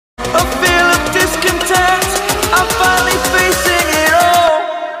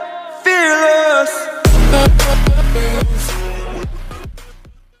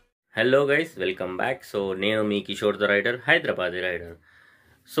Hello guys, welcome back. So నేను మీ Kishore the rider, Hyderabadi rider.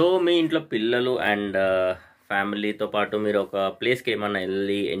 So మీ ఇంట్లో పిల్లలు అండ్ ఫ్యామిలీతో పాటు మీరు ఒక ప్లేస్కి ఏమన్నా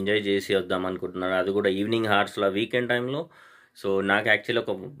వెళ్ళి ఎంజాయ్ చేసి వద్దాం అనుకుంటున్నారు, అది కూడా ఈవినింగ్ హార్స్లో వీకెండ్ టైంలో. సో నాకు యాక్చువల్లీ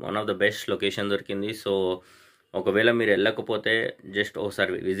ఒక one of the best location దొరికింది. సో ఒకవేళ మీరు వెళ్ళకపోతే జస్ట్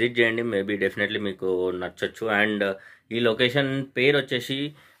ఒకసారి విజిట్ చేయండి, మేబీ డెఫినెట్లీ మీకు నచ్చొచ్చు. అండ్ ఈ లొకేషన్ పేరు వచ్చేసి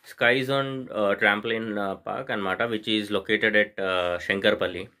స్కైజోన్ ట్రాంప్లిన్ పార్క్ అనమాట, which is located at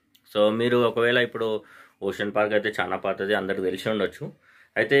Shankarpally. So మీరు ఒకవేళ ఇప్పుడు ఓషన్ పార్క్ అయితే చాలా పాతది, అందరికి తెలిసి ఉండొచ్చు.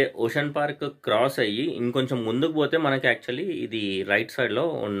 అయితే ఓషన్ పార్క్ క్రాస్ అయ్యి ఇంకొంచెం ముందుకు పోతే మనకి యాక్చువల్లీ ఇది రైట్ సైడ్లో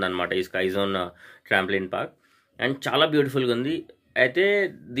ఉందన్నమాట ఈ స్కైజోన్ ట్రాంప్లిన్ పార్క్. అండ్ చాలా బ్యూటిఫుల్గా ఉంది. అయితే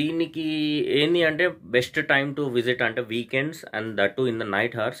దీనికి ఏంటి అంటే బెస్ట్ టైం టు విజిట్ అంటే weekends and that to in the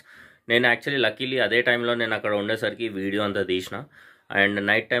night horse. నేను యాక్చువల్లీ లక్కీలీ అదే టైంలో నేను అక్కడ ఉండేసరికి వీడియో అంతా తీసిన. అండ్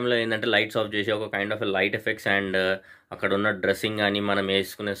నైట్ టైంలో ఏంటంటే లైట్స్ ఆఫ్ చేసి ఒక kind of light effects and అక్కడ ఉన్న డ్రెస్సింగ్ కానీ మనం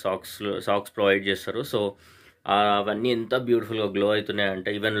వేసుకునే సాక్స్ ప్రొవైడ్ చేస్తారు. సో అవన్నీ ఎంత బ్యూటిఫుల్గా గ్లో అవుతున్నాయి అంటే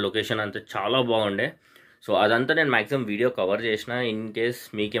ఈవెన్ లొకేషన్ అంతా చాలా బాగుండే. సో అదంతా నేను మ్యాక్సిమం వీడియో కవర్ చేసిన. ఇన్ కేస్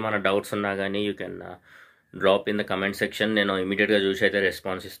మీకేమైనా డౌట్స్ ఉన్నా కానీ you can drop in the comment section. నేను ఇమీడియట్గా చూసి అయితే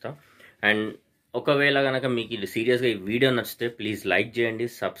రెస్పాన్స్ ఇస్తాను. అండ్ ఒకవేళ కనుక మీకు ఇది సీరియస్గా ఈ వీడియో నచ్చితే ప్లీజ్ లైక్ చేయండి,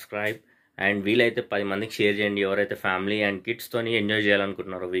 సబ్స్క్రైబ్, అండ్ వీలైతే 10 మందికి షేర్ చేయండి. ఎవరైతే ఫ్యామిలీ అండ్ కిడ్స్తోని ఎంజాయ్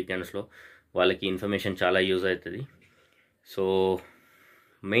చేయాలనుకుంటున్నారో వీకెండ్స్లో వాళ్ళకి ఇన్ఫర్మేషన్ చాలా యూజ్ అవుతుంది. సో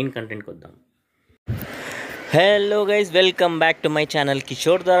మెయిన్ కంటెంట్కి వద్దాం. Hello guys, welcome back to my channel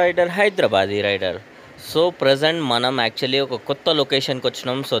Kishore the rider, Hyderabadi rider. So present మనం యాక్చువల్లీ ఒక కొత్త లొకేషన్కి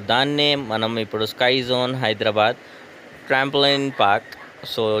వచ్చినాం. సో దాన్నే మనం ఇప్పుడు స్కైజోన్ హైదరాబాద్ ట్రాంప్లైన్ పార్క్.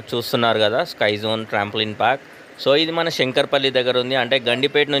 సో చూస్తున్నారు కదా, స్కైజోన్ ట్రాంప్లిన్ పార్క్. సో ఇది మన శంకర్పల్లి దగ్గర ఉంది. అంటే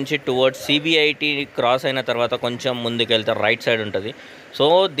గండిపేట నుంచి టువర్డ్స్ సిబిఐటి క్రాస్ అయిన తర్వాత కొంచెం ముందుకు వెళ్తే రైట్ సైడ్ ఉంటుంది. సో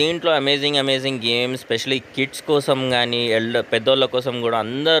దీంట్లో అమేజింగ్ గేమ్స్, స్పెషలీ కిడ్స్ కోసం కానీ పెద్దోళ్ళ కోసం కూడా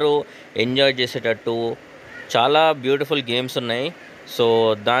అందరూ ఎంజాయ్ చేసేటట్టు చాలా బ్యూటిఫుల్ గేమ్స్ ఉన్నాయి. సో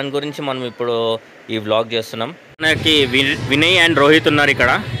దాని గురించి మనం ఇప్పుడు ఈ వ్లాగ్ చేస్తున్నాం. మనకి వినయ్ అండ్ రోహిత్ ఉన్నారు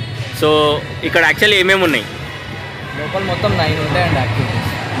ఇక్కడ. సో ఇక్కడ యాక్చువల్లీ ఏమేమి ఉన్నాయి? లోపల మొత్తం 9 ఉంటాయండి యాక్టివిటీస్.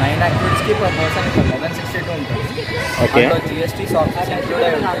 9 యాక్టివిటీస్కి పర్ పర్సన్ 1162 ఉంటుంది. ఓకే, జిఎస్టీ సాఫ్ట్వేర్ ఇంక్లూడ్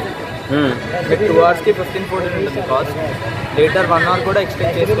అయి ఉంటుంది. 2 అవర్స్కి 1514 ఉంటుంది కాస్ట్. లేటర్ 1 అవర్ కూడా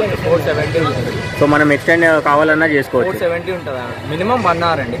ఎక్స్టెండ్ చేసుకోవచ్చు, 470 ఉంటుంది. సో మనం ఎక్స్టెండ్ కావాలన్నా చేసుకోవచ్చు. 470 ఉంటుంది. మినిమం 1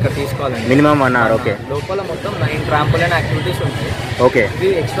 అవర్ అండి ఇక్కడ తీసుకోవాలండి. Minimum 1 hour. ఓకే. లోపల మొత్తం 9 ట్రాంపోలిన్ యాక్టివిటీస్ ఉంటాయి. ఓకే.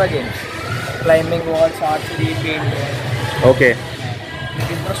 ఇవి extra games, climbing walls, archery, paint. Okay.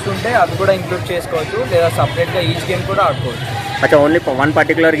 మీకు ఇంట్రెస్ట్ ఉంటే అవి కూడా ఇంక్లూడ్ చేసుకోవచ్చు, లేదా సపరేట్గా ఈచ్ గేమ్ కూడా ఆడుకోవచ్చు. అచ్చా, ఓన్లీ వన్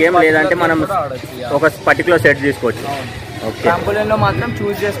పర్టికులర్ గేమ్, లేదంటే మనం ఒక పర్టికులర్ సెట్ తీసుకోవచ్చు. ఓకే. ట్రాంపోలిన్లో మాత్రం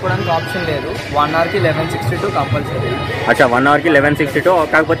చూస్ చేసుకోవడానికి ఆప్షన్ లేదు. 1 అవర్కి 1162 కంపల్సరీ. అచ్చా, 1 అవర్కి 1162.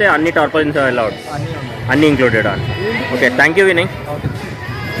 కాకపోతే అన్ని టార్పాలిన్స్ అలౌడ్, అన్నీ ఇంక్లూడెడ్ అని. Okay, thank you Vinay.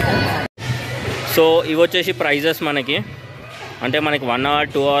 So ఇవి వచ్చేసి ప్రైజెస్ మనకి. అంటే మనకి 1 hour,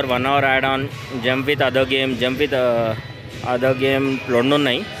 2 hour, 1 hour add on, jump with other game 2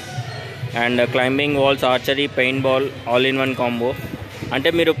 ఉన్నాయి. And climbing walls, archery, paint ball, all in one combo. అంటే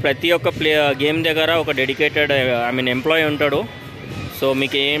మీరు ప్రతి ఒక్క గేమ్ దగ్గర ఒక డెడికేటెడ్ ఎంప్లాయీ ఉంటాడు. సో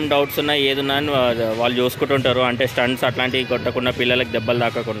మీకు ఏం డౌట్స్ ఉన్నా ఏది ఉన్నా అని వాళ్ళు చూసుకుంటుంటారు. అంటే స్టంట్స్ అట్లాంటివి కొట్టకుండా, పిల్లలకి దెబ్బలు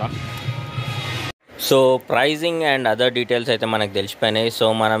తాకకుండా. So pricing and other details అయితే మనకు తెలిసిపోయినాయి. సో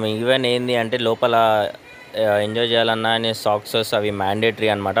మనం ఈవెన్ ఏంది అంటే లోపల ఎంజాయ్ చేయాలన్నా అనే సాక్సెస్ అవి మ్యాండేటరీ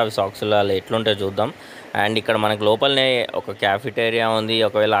అనమాట. అవి సాక్స్లో అలా ఎట్లుంటే చూద్దాం. అండ్ ఇక్కడ మనకు లోపలనే ఒక క్యాఫిటేరియా ఉంది.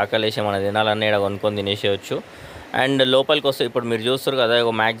 ఒకవేళ ఆకలేసి మనం తినాలన్నా ఇక్కడ కొనుక్కొని తినేసేయచ్చు. అండ్ లోపలికి వస్తే ఇప్పుడు మీరు చూస్తారు కదా,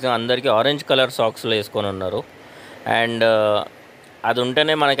 ఒక మ్యాక్సిమం అందరికీ ఆరెంజ్ కలర్ సాక్స్లో వేసుకొని ఉన్నారు. అండ్ అది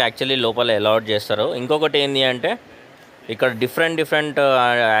ఉంటేనే మనకి యాక్చువల్లీ లోపల అలౌడ్ చేస్తారు. ఇంకొకటి ఏంటి అంటే ఇక్కడ డిఫరెంట్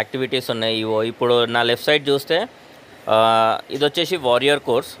యాక్టివిటీస్ ఉన్నాయి. ఇప్పుడు నా లెఫ్ట్ సైడ్ చూస్తే ఇది వచ్చేసి వారియర్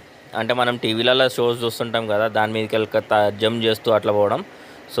కోర్స్. అంటే మనం టీవీలలో షోస్ చూస్తుంటాం కదా, దాని మీదకి జంప్ చేస్తూ అట్లా పోవడం.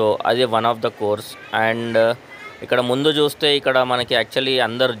 సో అది one of the course. And ఇక్కడ ముందు చూస్తే ఇక్కడ మనకి యాక్చువల్లీ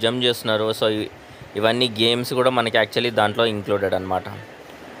అందరు జంప్ చేస్తున్నారు. సో ఇవన్నీ గేమ్స్ కూడా మనకి యాక్చువల్లీ దాంట్లో ఇంక్లూడెడ్ అనమాట.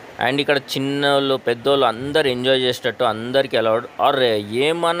 అండ్ ఇక్కడ చిన్నోళ్ళు పెద్దోళ్ళు అందరు ఎంజాయ్ చేసేటట్టు అందరికీ అలౌడ్. అరే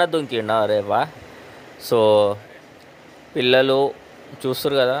ఏమన్నా దుంకిండా, అరే వా. సో పిల్లలు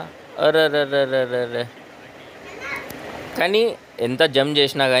చూస్తారు కదా, అరే కానీ ఎంత జంప్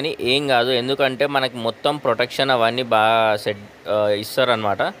చేసినా కానీ ఏం కాదు, ఎందుకంటే మనకి మొత్తం ప్రొటెక్షన్ అవన్నీ బాగా సెట్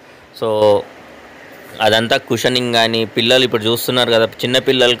ఇస్తారనమాట. సో అదంతా కుషనింగ్ కానీ, పిల్లలు ఇప్పుడు చూస్తున్నారు కదా, చిన్న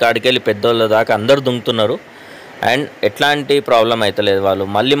పిల్లల కాడికి వెళ్ళి పెద్దోళ్ళ దాకా అందరు దుంకుతున్నారు. అండ్ ఎట్లాంటి ప్రాబ్లం అవుతలేదు.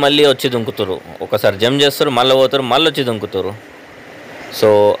 వాళ్ళు మళ్ళీ వచ్చి దుంకుతారు. ఒకసారి జంప్ చేస్తారు, మళ్ళీ పోతారు, మళ్ళీ వచ్చి దుంకుతారు. సో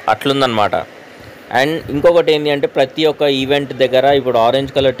అట్లుందనమాట. అండ్ ఇంకొకటి ఏంటి అంటే ప్రతి ఒక్క ఈవెంట్ దగ్గర ఇప్పుడు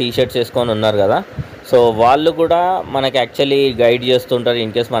ఆరెంజ్ కలర్ టీషర్ట్స్ వేసుకొని ఉన్నారు కదా. సో వాళ్ళు కూడా మనకి యాక్చువల్లీ గైడ్ చేస్తుంటారు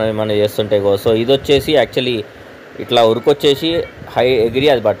ఇన్ కేస్ మనం ఏమైనా చేస్తుంటే. సో ఇది వచ్చేసి యాక్చువల్లీ ఇట్లా ఉరికొచ్చేసి ఎగిరి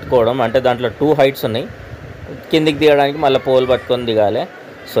అది పట్టుకోవడం. అంటే దాంట్లో 2 హైట్స్ ఉన్నాయి, కిందికి దిగడానికి మళ్ళీ పోల్ పట్టుకొని దిగాలి.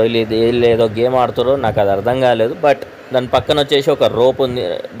 సో వీళ్ళు ఏదో గేమ్ ఆడుతారో నాకు అది అర్థం కాలేదు. బట్ దాని పక్కన వచ్చేసి ఒక రోప్ ఉంది,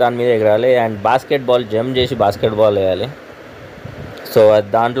 దాని మీద ఎగరాలి. అండ్ బాస్కెట్బాల్ జంప్ చేసి బాస్కెట్బాల్ వేయాలి. సో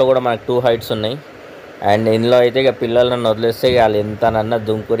దాంట్లో కూడా మనకు 2 హైట్స్ ఉన్నాయి. అండ్ ఇందులో అయితే ఇక పిల్లలను వదిలేస్తే వాళ్ళు ఎంతనన్నా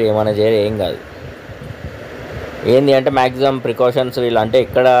దుంకురి ఏమైనా చేయరు, ఏం కాదు. ఏంది అంటే మ్యాక్సిమం ప్రికాషన్స్ వీళ్ళు అంటే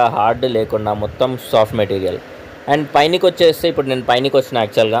ఇక్కడ హార్డ్ లేకుండా మొత్తం సాఫ్ట్ మెటీరియల్. అండ్ పైనకి వచ్చేస్తే ఇప్పుడు నేను పైనకి వచ్చిన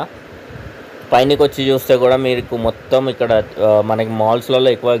యాక్చువల్గా పైనకి వచ్చి చూస్తే కూడా మీకు మొత్తం ఇక్కడ మనకి మాల్స్లలో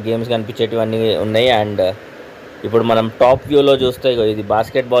ఎక్కువ గేమ్స్ కనిపించేటివన్నీ ఉన్నాయి. అండ్ ఇప్పుడు మనం టాప్ వ్యూలో చూస్తే ఇది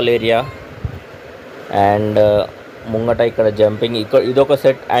బాస్కెట్బాల్ ఏరియా అండ్ ముంగట ఇక్కడ జంపింగ్ ఇక్కడ ఇదొక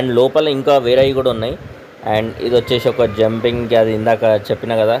సెట్. అండ్ లోపల ఇంకా వేరేవి కూడా ఉన్నాయి. అండ్ ఇది వచ్చేసి ఒక జంపింగ్, అది ఇందాక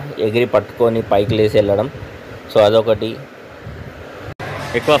చెప్పిన కదా ఎగిరి పట్టుకొని పైకి లేసి వెళ్ళడం. సో అదొకటి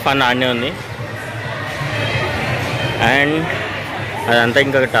ఎక్కువ ఫన్ ఆడనే ఉంది. అండ్ అదంతా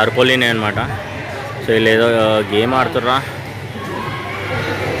ఇంకా టర్పోలినే అనమాట. సో వీళ్ళు ఏదో గేమ్ ఆడుతుర్రా.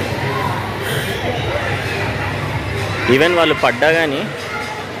 ఈవెన్ వాళ్ళు పడ్డా కానీ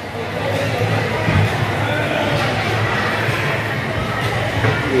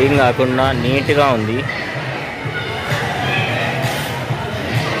ఏం కాకుండా నీట్గా ఉంది.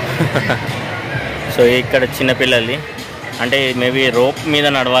 సో ఇక్కడ చిన్నపిల్లల్ది అంటే మేబీ రోప్ మీద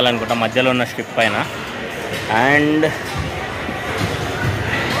నడవాలనుకుంటా మధ్యలో ఉన్న స్ట్రిప్ పైన. అండ్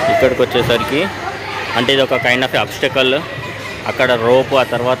ఇక్కడికి వచ్చేసరికి అంటే ఇది ఒక కైండ్ ఆఫ్ అబ్స్టకల్. అక్కడ రోపు, ఆ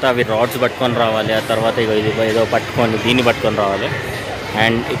తర్వాత అవి రాడ్స్ పట్టుకొని రావాలి, ఆ తర్వాత ఇది ఏదో పట్టుకొని దీన్ని పట్టుకొని రావాలి.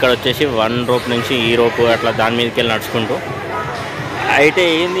 అండ్ ఇక్కడ వచ్చేసి 1 రోప్ నుంచి ఈ రోపు అట్లా దాని మీదకి వెళ్ళి నడుచుకుంటూ. అయితే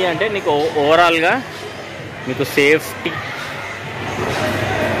ఏంది అంటే నీకు ఓవరాల్గా మీకు సేఫ్టీ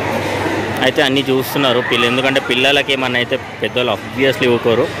అయితే అన్నీ చూస్తున్నారు పిల్లలు. ఎందుకంటే పిల్లలకి ఏమన్నా అయితే పెద్దవాళ్ళు ఆబ్వియస్లీ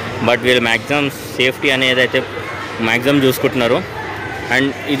ఊరుకోరు. బట్ వీళ్ళు మ్యాక్సిమం సేఫ్టీ అనేది అయితే మ్యాక్సిమం చూసుకుంటున్నారు. అండ్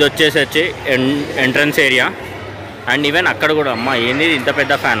ఇది వచ్చేసి ఎంట్రన్స్ ఏరియా. అండ్ ఈవెన్ అక్కడ కూడా అమ్మ ఏంది ఇంత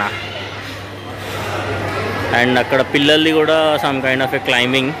పెద్ద ఫ్యానా. అండ్ అక్కడ పిల్లల్ది కూడా some kind of A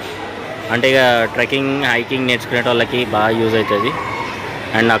climbing, అంటే ఇక ట్రెక్కింగ్ హైకింగ్ నేర్చుకునే వాళ్ళకి బాగా యూజ్ అవుతుంది.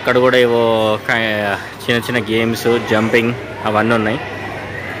 అండ్ అక్కడ కూడా ఏవో చిన్న చిన్న గేమ్స్ జంపింగ్ అవన్నీ ఉన్నాయి.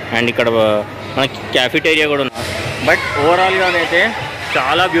 అండ్ ఇక్కడ మనకి క్యాఫిటేరియా కూడా ఉంది. బట్ ఓవరాల్గా అయితే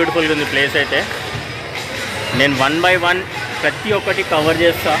చాలా బ్యూటిఫుల్గా ఉంది ప్లేస్ అయితే. నేను 1 by 1 ప్రతి ఒక్కటి కవర్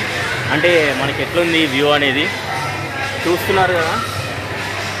చేస్తా. అంటే మనకి ఎట్లుంది వ్యూ అనేది చూస్తున్నారు కదా.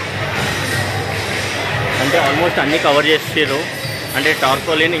 అంటే ఆల్మోస్ట్ అన్నీ కవర్ చేసారు. అంటే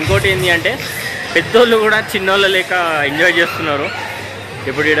టార్పోలిన్. ఇంకోటి ఏంటి అంటే పెద్దోళ్ళు కూడా చిన్నోళ్ళ లేక ఎంజాయ్ చేస్తున్నారు.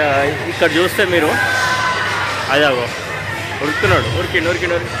 ఇప్పుడు ఇక్కడ చూస్తే మీరు అదాగో ఉరుకుతున్నాడు,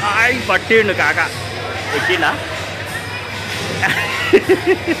 ఉరికిండు ఆయ్ పట్టిండు కాక ఎక్కినా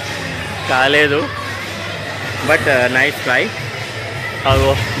కాలేదు. But nice try.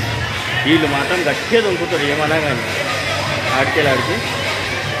 అగో వీళ్ళు మాత్రం గట్టిగా దొంకుతారు ఏమన్నా కానీ. ఆడికి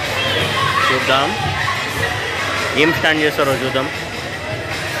చూద్దాం ఏం స్టాండ్ చేస్తారో చూద్దాం.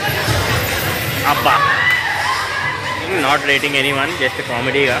 అబ్బా నాట్ రేటింగ్ ఎనీవన్, జస్ట్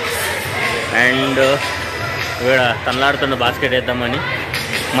కామెడీగా. అండ్ ఇక్కడ తనలాడుతున్న బాస్కెట్ వేద్దామని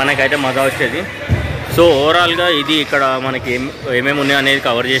మనకైతే మజా వచ్చేది. సో ఓవరాల్గా ఇది ఇక్కడ మనకి ఏమేమి ఉన్నాయో అనేది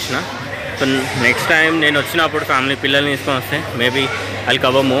కవర్ చేసిన. సో నెక్స్ట్ టైం నేను వచ్చినప్పుడు ఫ్యామిలీ పిల్లల్ని తీసుకొని వస్తే maybe I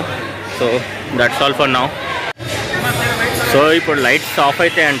cover more. So that's all for now. So ఇప్పుడు లైట్స్ ఆఫ్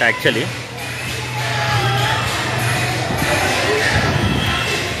అయితే అంట యాక్చువల్లీ.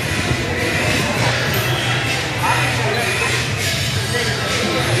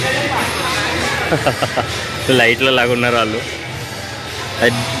 లైట్లో లాగా ఉన్నారు వాళ్ళు.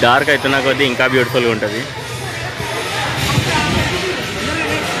 అది డార్క్ అవుతున్నా కొద్దీ ఇంకా బ్యూటిఫుల్గా ఉంటుంది.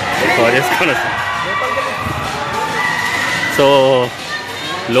 చేసుకొని వస్తాం. సో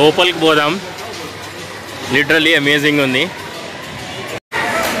లోపలికి పోదాం. లిటరల్లీ అమేజింగ్ ఉంది.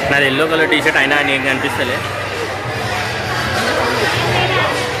 నాది ఎల్లో కలర్ టీషర్ట్ అయినా నీకు కనిపిస్తలే.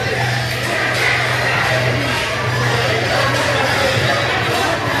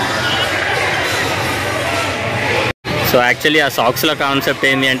 సో యాక్చువల్లీ ఆ సాక్స్ల కాన్సెప్ట్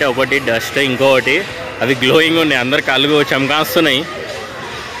ఏంటి అంటే ఒకటి డస్ట్, ఇంకొకటి అవి గ్లోయింగ్ ఉన్నాయి. అందరు కళ్ళు చమకాస్తున్నాయి.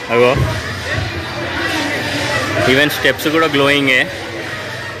 అగో ఈవెన్ స్టెప్స్ కూడా గ్లోయింగే.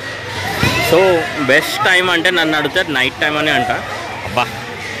 సో బెస్ట్ టైం అంటే నన్ను అడిగితే నైట్ టైం అని అంట. అబ్బా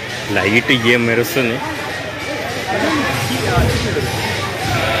లైట్ ఏం మెరుస్తుంది.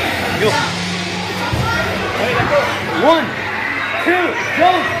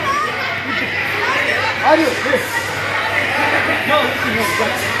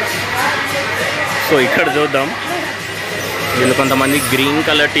 సో ఇక్కడ చూద్దాం, వీళ్ళు కొంతమంది గ్రీన్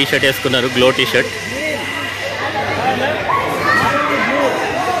కలర్ టీ షర్ట్ వేసుకున్నారు, గ్లో టీ షర్ట్.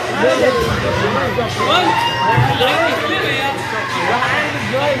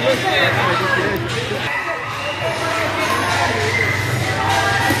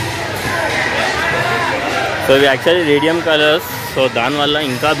 సో ఇవి యాక్చువల్లీ రేడియం కలర్స్, సో దానివల్ల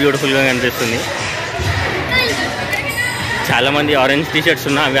ఇంకా బ్యూటిఫుల్గా కనిపిస్తుంది. చాలామంది ఆరెంజ్ టీ షర్ట్స్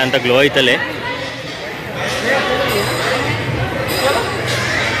ఉన్నా అవి అంత glow అవుతలే.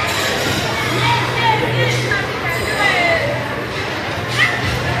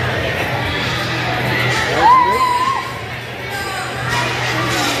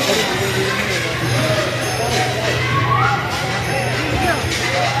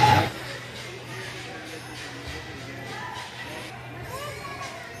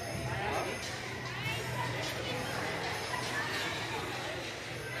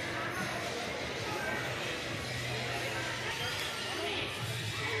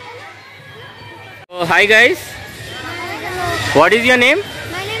 Hi guys, what is your name?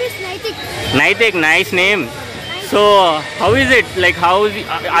 My name is Naitik. Naitik, nice name. So how is it? Like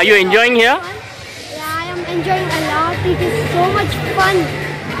are you enjoying here? Yeah, I am enjoying a lot. It is so much fun.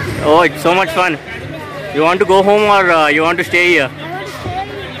 Oh, it's so much fun. You want to go home or you want to stay here? I want to share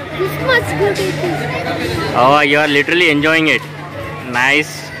this much good it is. Oh, you are literally enjoying it.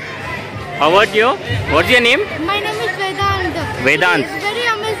 Nice. How about you? What's your name? My name is Vedant. Vedant. It is very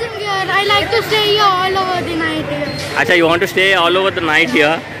amazing here. I like to stay here all over the night here. Acha, you want to stay all over the night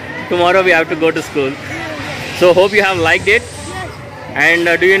here? Tomorrow we have to go to school. So hope you have liked it. Yes. And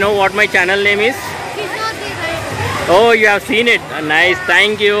do you know what my channel name is? He's not the right. Oh, you have seen it. Nice.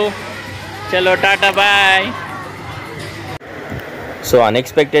 Thank you. Chalo, tata, bye. So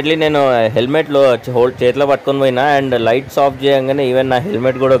unexpectedly నేను హెల్మెట్లో చేతిలో పట్టుకొని పోయినా, and lights off చేయగానే even నా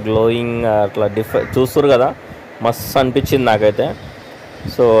helmet కూడా glowing అట్లా చూస్తురు కదా, మస్తు అనిపించింది నాకైతే.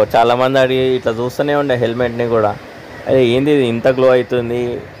 సో చాలామంది అడిగి ఇట్లా చూస్తూనే ఉండే హెల్మెట్ని కూడా, అదే ఏంది ఇంత గ్లో అవుతుంది,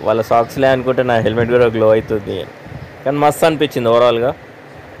 వాళ్ళ సాక్స్లే అనుకుంటే నా హెల్మెట్ కూడా గ్లో అవుతుంది. కానీ మస్తు అనిపించింది ఓవరాల్గా.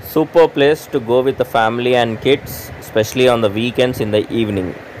 Super place to go with the family and kids, especially on the weekends in the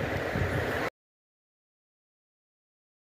evening.